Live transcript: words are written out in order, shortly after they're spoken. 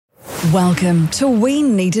Welcome to We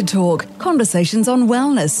Need to Talk, conversations on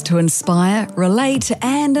wellness to inspire, relate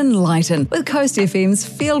and enlighten with Coast FM's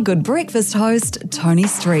feel-good breakfast host, Tony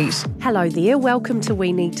Street. Hello there, welcome to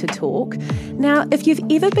We Need to Talk. Now, if you've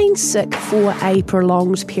ever been sick for a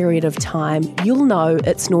prolonged period of time, you'll know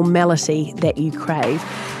it's normality that you crave.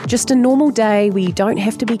 Just a normal day where you don't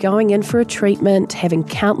have to be going in for a treatment, having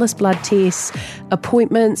countless blood tests,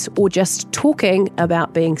 appointments, or just talking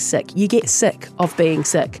about being sick. You get sick of being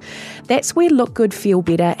sick. That's where Look Good, Feel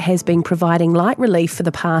Better has been providing light relief for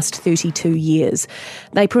the past 32 years.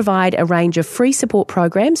 They provide a range of free support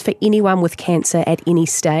programs for anyone with cancer at any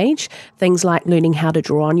stage, things like learning how to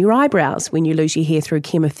draw on your eyebrows when you lose your hair through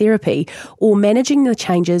chemotherapy, or managing the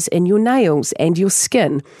changes in your nails and your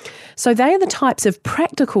skin. So they are the types of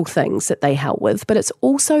practical things that they help with, but it's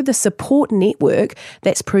also the support network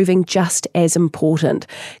that's proving just as important.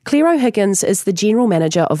 Clare O'Higgins is the General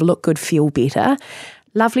Manager of Look Good, Feel Better.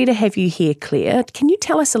 Lovely to have you here, Clare. Can you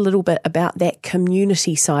tell us a little bit about that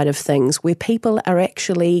community side of things where people are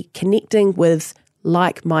actually connecting with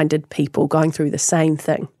like-minded people going through the same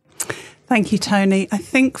thing? Thank you, Tony. I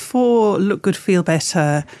think for Look Good, Feel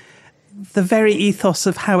Better, the very ethos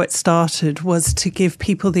of how it started was to give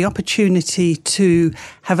people the opportunity to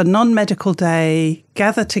have a non-medical day,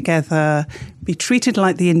 gather together, be treated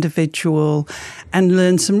like the individual, and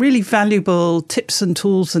learn some really valuable tips and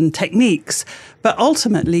tools and techniques, but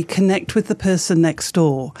ultimately connect with the person next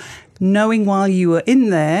door, knowing while you were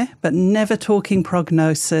in there, but never talking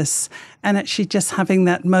prognosis, and actually just having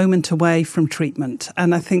that moment away from treatment.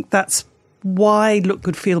 And I think that's why Look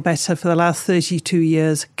Good, Feel Better for the last 32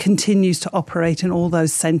 years continues to operate in all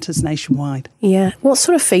those centres nationwide. Yeah. What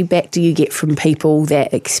sort of feedback do you get from people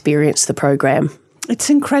that experience the program? It's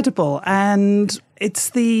incredible, and it's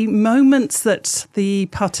the moments that the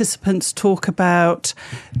participants talk about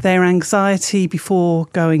their anxiety before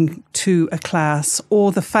going to a class,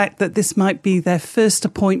 or the fact that this might be their first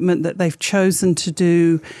appointment that they've chosen to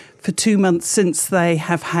do for 2 months since they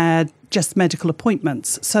have had just medical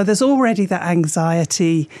appointments. So there's already that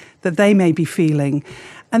anxiety that they may be feeling.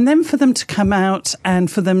 And then for them to come out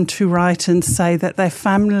and for them to write and say that their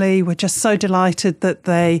family were just so delighted that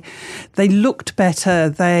they looked better,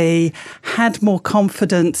 they had more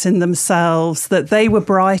confidence in themselves, that they were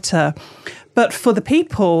brighter. But for the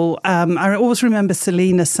people, I always remember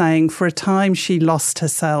Selena saying for a time she lost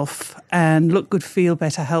herself, and Look Good, Feel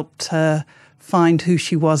Better helped her find who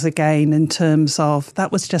she was again, in terms of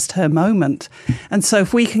that was just her moment. And so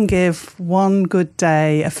if we can give one good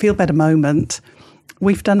day, a feel better moment,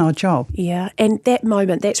 we've done our job. Yeah, and that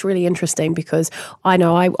moment, that's really interesting, because I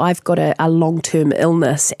know I've got a long-term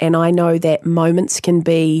illness, and I know that moments can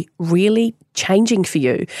be really changing for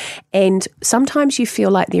you. And sometimes you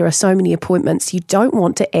feel like there are so many appointments, you don't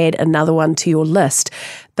want to add another one to your list.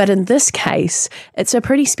 But in this case, it's a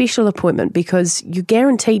pretty special appointment because you're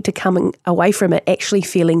guaranteed to come away from it actually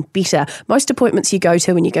feeling better. Most appointments you go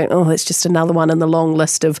to and you go, oh, it's just another one in the long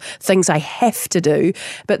list of things I have to do.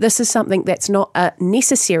 But this is something that's not a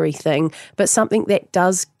necessary thing, but something that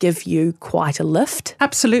does give you quite a lift.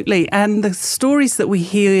 Absolutely. And the stories that we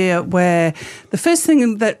hear where the first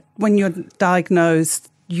thing that when you're diagnosed,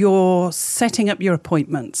 you're setting up your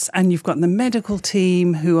appointments and you've got the medical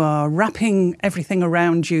team who are wrapping everything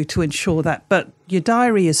around you to ensure that, but your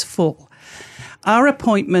diary is full. Our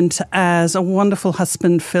appointment, as a wonderful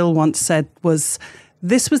husband Phil once said,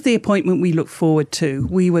 this was the appointment we looked forward to.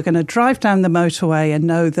 We were going to drive down the motorway and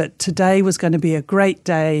know that today was going to be a great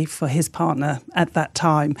day for his partner at that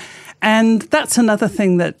time. And that's another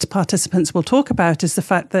thing that participants will talk about, is the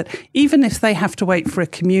fact that even if they have to wait for a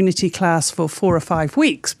community class for 4 or 5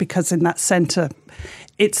 weeks, because in that centre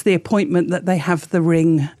it's the appointment that they have the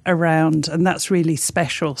ring around, and that's really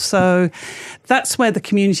special. So that's where the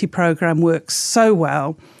community programme works so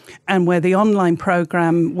well. And where the online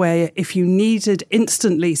program, where if you needed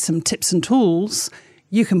instantly some tips and tools,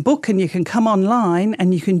 you can book and you can come online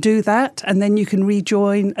and you can do that, and then you can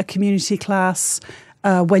rejoin a community class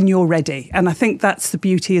when you're ready. And I think that's the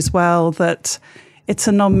beauty as well, that it's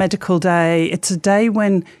a non-medical day. It's a day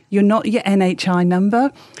when you're not your NHI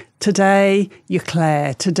number. Today, you're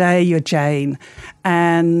Clare. Today, you're Jane.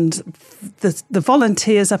 And the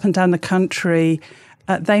volunteers up and down the country,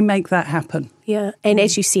 they make that happen. Yeah, and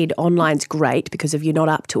as you said, online's great because if you're not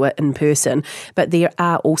up to it in person, but there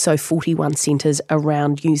are also 41 centres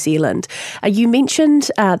around New Zealand. You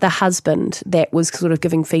mentioned the husband that was sort of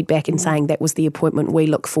giving feedback and saying that was the appointment we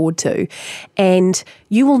look forward to. And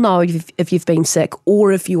you will know if you've been sick,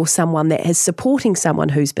 or if you're someone that is supporting someone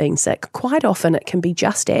who's been sick, quite often it can be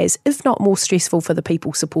just as, if not more stressful for the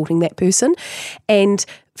people supporting that person. And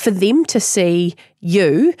for them to see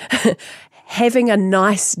you having a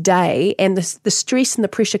nice day and the stress and the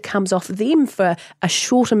pressure comes off them for a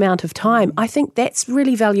short amount of time, I think that's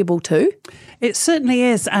really valuable too. It certainly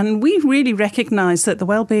is. And we really recognise that the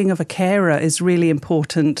well-being of a carer is really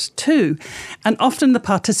important too. And often the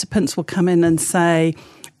participants will come in and say,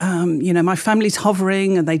 my family's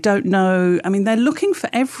hovering and they don't know. I mean, they're looking for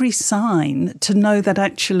every sign to know that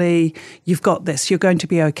actually you've got this, you're going to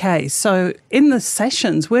be okay. So in the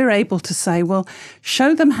sessions, we're able to say, well,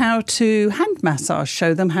 show them how to hand massage,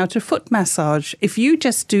 show them how to foot massage. If you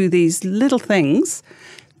just do these little things,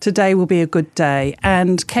 today will be a good day.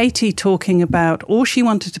 And Katie talking about all she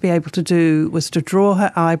wanted to be able to do was to draw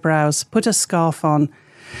her eyebrows, put a scarf on,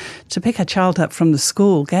 to pick her child up from the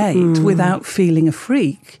school gate without feeling a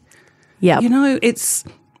freak. Yeah. It's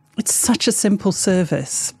such a simple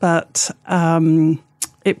service, but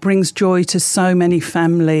it brings joy to so many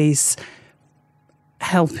families,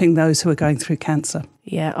 helping those who are going through cancer.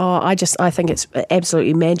 Yeah, I think it's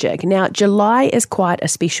absolutely magic. Now, July is quite a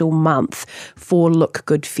special month for Look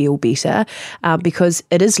Good, Feel Better because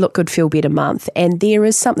it is Look Good, Feel Better month, and there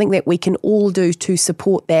is something that we can all do to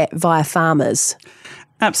support that via farmers.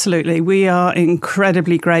 Absolutely. We are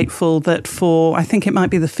incredibly grateful that for, I think it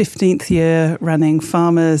might be the 15th year running,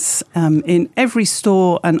 farmers in every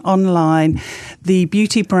store and online, the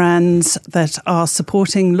beauty brands that are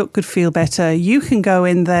supporting Look Good, Feel Better, you can go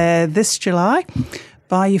in there this July,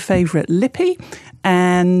 buy your favourite lippy,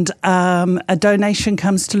 and a donation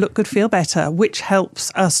comes to Look Good, Feel Better, which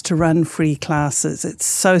helps us to run free classes. It's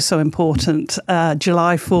so, so important.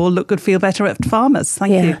 July for Look Good, Feel Better at farmers.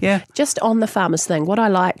 Thank you. Yeah. Just on the farmers thing, what I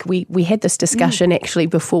like, we had this discussion actually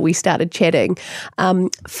before we started chatting.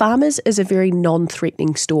 Farmers is a very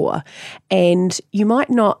non-threatening store, and you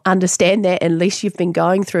might not understand that unless you've been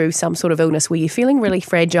going through some sort of illness where you're feeling really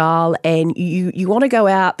fragile and you want to go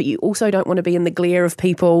out, but you also don't want to be in the glare of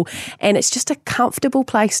people, and it's just a comfortable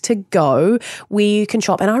place to go where you can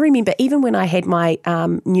shop. And I remember even when I had my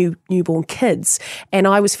newborn kids and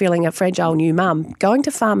I was feeling a fragile new mum, going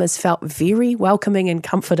to farmers felt very welcoming and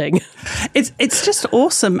comforting. It's just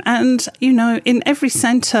awesome. And, in every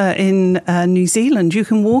centre in New Zealand, you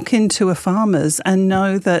can walk into a farmer's and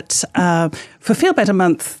know that for Feel Better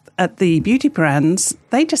Month at the beauty brands,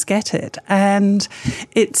 they just get it. And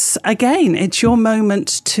it's your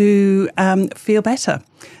moment to feel better.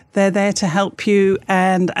 They're there to help you,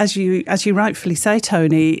 and as you rightfully say,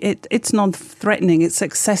 Tony, it's non-threatening, it's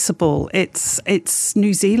accessible, it's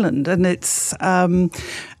New Zealand, and it's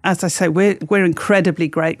as I say, we're incredibly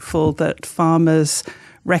grateful that farmers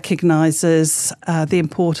recognises the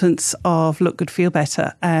importance of Look Good, Feel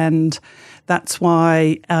Better, and that's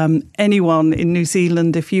why anyone in New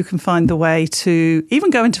Zealand, if you can find the way to even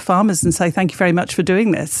go into farmers and say thank you very much for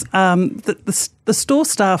doing this, the store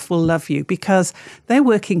staff will love you because they're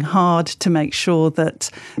working hard to make sure that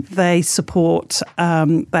they support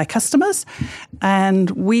their customers, and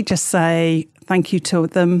we just say thank you to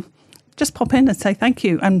them. Just pop in and say thank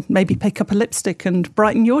you and maybe pick up a lipstick and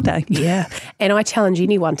brighten your day. Yeah. And I challenge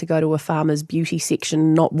anyone to go to a farmer's beauty section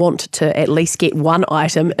and not want to at least get one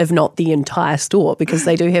item, if not the entire store, because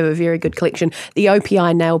they do have a very good collection. The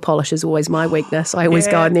OPI nail polish is always my weakness. I always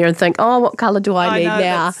go in there and think, what colour do I need know,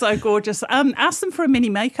 now? That's so gorgeous. Ask them for a mini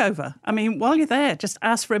makeover. I mean, while you're there, just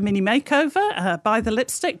ask for a mini makeover, buy the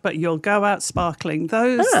lipstick, but you'll go out sparkling.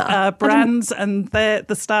 Those brands and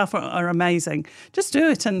the staff are amazing. Just do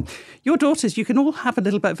it. And your daughters, you can all have a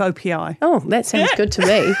little bit of OPI. Oh, that sounds good to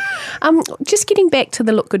me. Just getting back to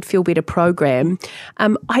the Look Good, Feel Better program,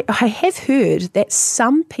 I have heard that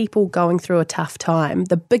some people going through a tough time,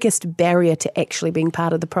 the biggest barrier to actually being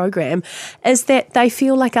part of the program is that they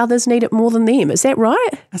feel like others need it more than them. Is that right?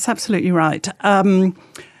 That's absolutely right.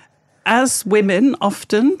 As women,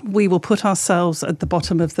 often we will put ourselves at the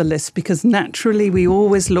bottom of the list because naturally we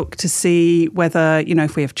always look to see whether,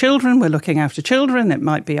 if we have children, we're looking after children. It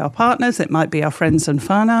might be our partners, it might be our friends and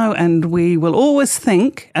whānau, and we will always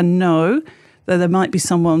think and know that there might be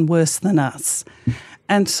someone worse than us.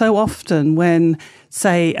 And so often when,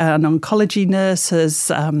 say, an oncology nurse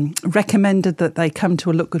has recommended that they come to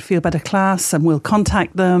a Look Good, Feel Better class, and we'll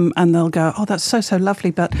contact them and they'll go, oh, that's so lovely,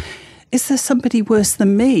 but is there somebody worse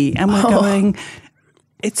than me? And we're going,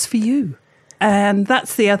 it's for you. And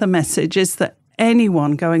that's the other message, is that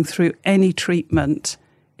anyone going through any treatment,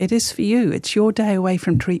 it is for you. It's your day away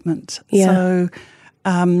from treatment. Yeah.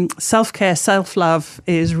 So self-care, self-love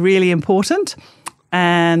is really important.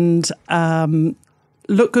 And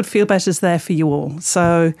Look Good, Feel Better is there for you all.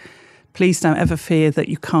 So please don't ever fear that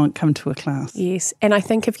you can't come to a class. Yes, and I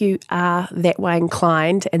think if you are that way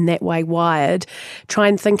inclined and that way wired, try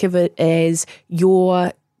and think of it as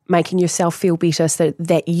your making yourself feel better so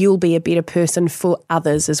that you'll be a better person for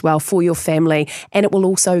others as well, for your family. And it will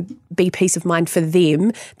also be peace of mind for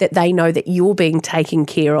them that they know that you're being taken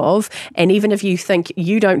care of. And even if you think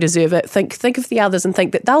you don't deserve it, think of the others and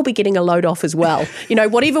think that they'll be getting a load off as well.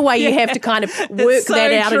 Whatever way you have to kind of work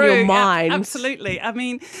that out in your mind. Absolutely. I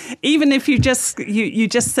mean, even if you just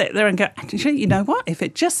sit there and go, actually, you know what? If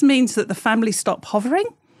it just means that the family stop hovering,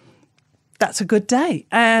 that's a good day.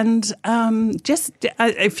 And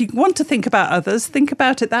if you want to think about others, think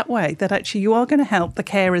about it that way, that actually you are going to help the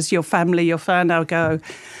carers, your family, your friend. Now go,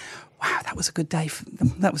 wow, that was a good day for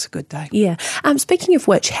them. That was a good day. Yeah. Speaking of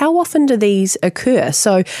which, how often do these occur?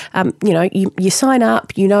 So, you sign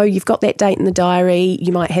up, you've got that date in the diary,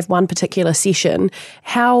 you might have one particular session.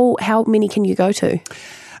 How many can you go to?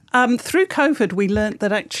 Through COVID, we learnt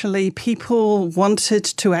that actually people wanted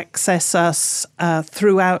to access us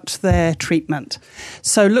throughout their treatment.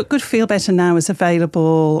 So Look Good, Feel Better now is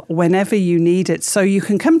available whenever you need it. So you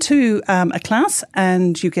can come to a class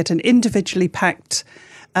and you get an individually packed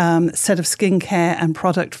set of skincare and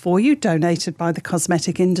product for you, donated by the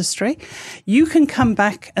cosmetic industry. You can come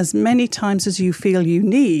back as many times as you feel you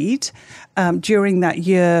need during that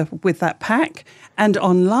year with that pack. And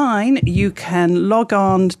online, you can log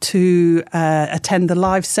on to attend the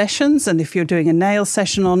live sessions. And if you're doing a nail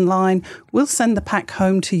session online, we'll send the pack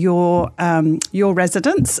home to your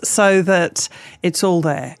residence so that it's all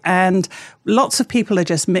there. And lots of people are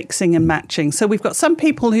just mixing and matching. So we've got some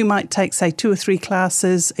people who might take, say, 2 or 3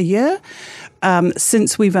 classes a year.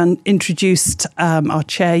 Since we've introduced our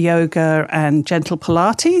chair yoga and gentle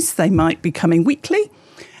Pilates, they might be coming weekly.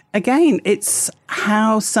 Again, it's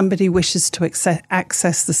how somebody wishes to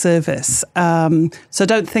access the service. So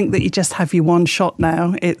don't think that you just have your one shot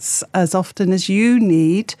now. It's as often as you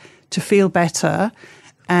need to feel better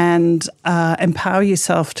and empower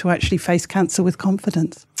yourself to actually face cancer with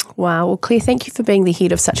confidence. Wow. Well, Clare, thank you for being the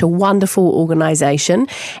head of such a wonderful organisation.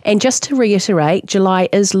 And just to reiterate, July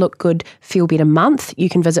is Look Good, Feel Better month. You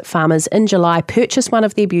can visit Farmers in July, purchase one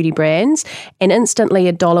of their beauty brands, and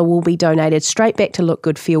instantly $1 will be donated straight back to Look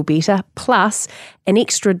Good, Feel Better. Plus, an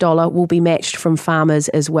extra $1 will be matched from Farmers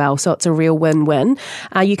as well. So it's a real win-win.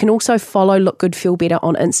 You can also follow Look Good, Feel Better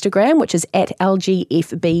on Instagram, which is at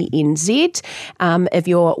LGFBNZ. If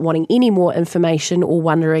you're wanting any more information or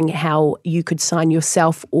wondering how you could sign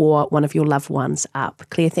yourself or one of your loved ones up.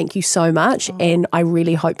 Clare, thank you so much. And I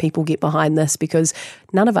really hope people get behind this because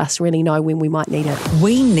none of us really know when we might need it.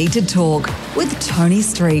 We Need to Talk with Tony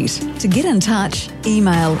Street. To get in touch,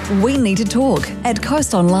 email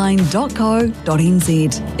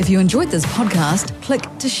weneedtotalk@coastonline.co.nz. If you enjoyed this podcast, click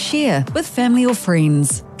to share with family or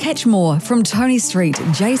friends. Catch more from Tony Street,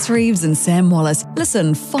 Jace Reeves and Sam Wallace.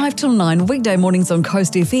 Listen 5 till 9 weekday mornings on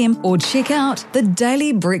Coast FM or check out the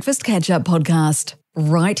Daily Breakfast Catch-Up podcast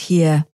right here.